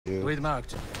Grid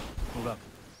marked. Move up.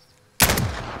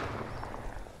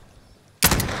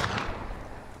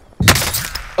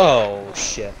 Oh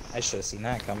shit! I should have seen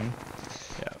that coming.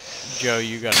 Yeah, Joe,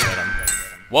 you gotta hit him.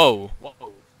 Whoa!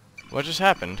 What just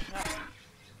happened?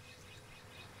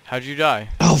 How'd you die?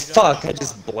 Oh fuck! I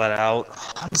just bled out.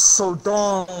 I'm so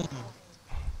dumb.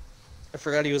 I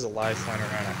forgot he was alive flying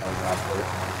around a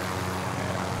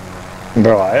helicopter.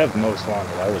 Bro, I have most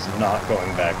wanted. I was not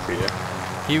going back for you.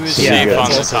 He was Yeah, safe on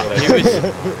the that's top. also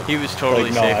He was totally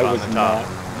Like, no, safe I on was the top.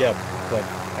 not. Yep, but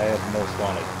I have most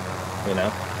wanted. You know.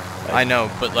 Like, I know,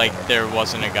 but like there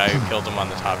wasn't a guy who killed him on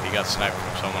the top. He got sniped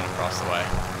from someone across the way.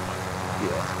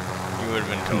 Yeah. You would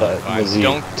have been totally But fine. was he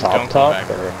don't top go back.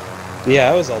 or? Yeah,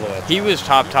 I was all the way up. He was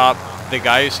top. The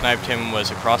guy who sniped him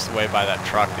was across the way by that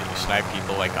truck that you snipe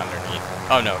people like underneath.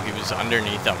 Oh no, he was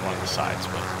underneath on one of the sides,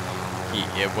 but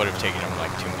it would have taken him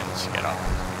like 2 minutes to get up.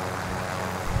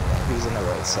 He was on the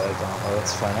right side. Oh,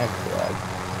 that's fine. I flag.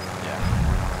 Yeah.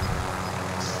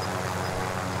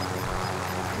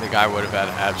 The guy would have had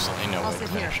absolutely no way to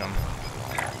finish him.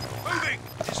 Moving.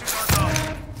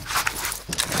 Disregard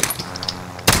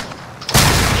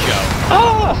Joe.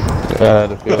 Ah! I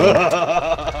had a feeling.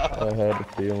 I had a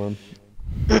feeling.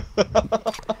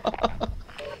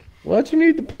 Why'd you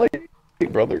need to play,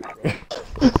 brother?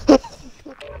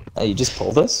 Hey, you just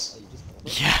pulled us?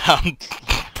 Yeah, I'm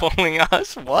pulling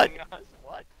us? What?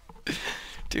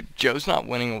 Dude, Joe's not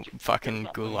winning a fucking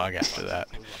gulag after that.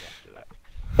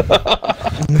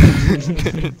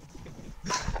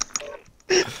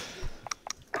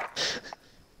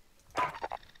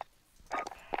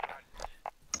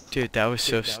 Dude, that was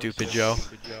so stupid, Joe.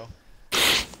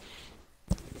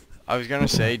 I was gonna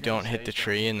say don't hit the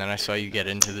tree, and then I saw you get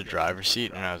into the driver's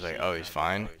seat, and I was like, oh, he's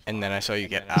fine. And then I saw you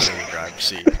get out of the driver's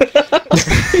seat.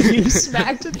 You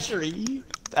smacked a tree?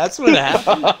 That's what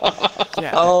happened?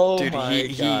 Yeah. Oh Dude, my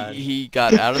God. he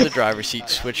got out of the driver's seat,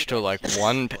 switched to like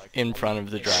one in front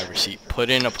of the driver's seat, put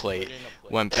in a plate,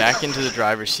 went back into the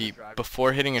driver's seat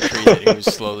before hitting a tree that he was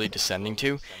slowly descending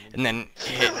to, and then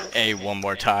hit A one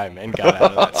more time and got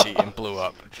out of that seat and blew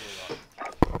up.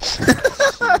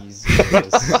 Jesus.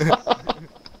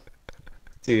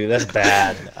 Dude, that's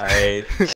bad. Alright.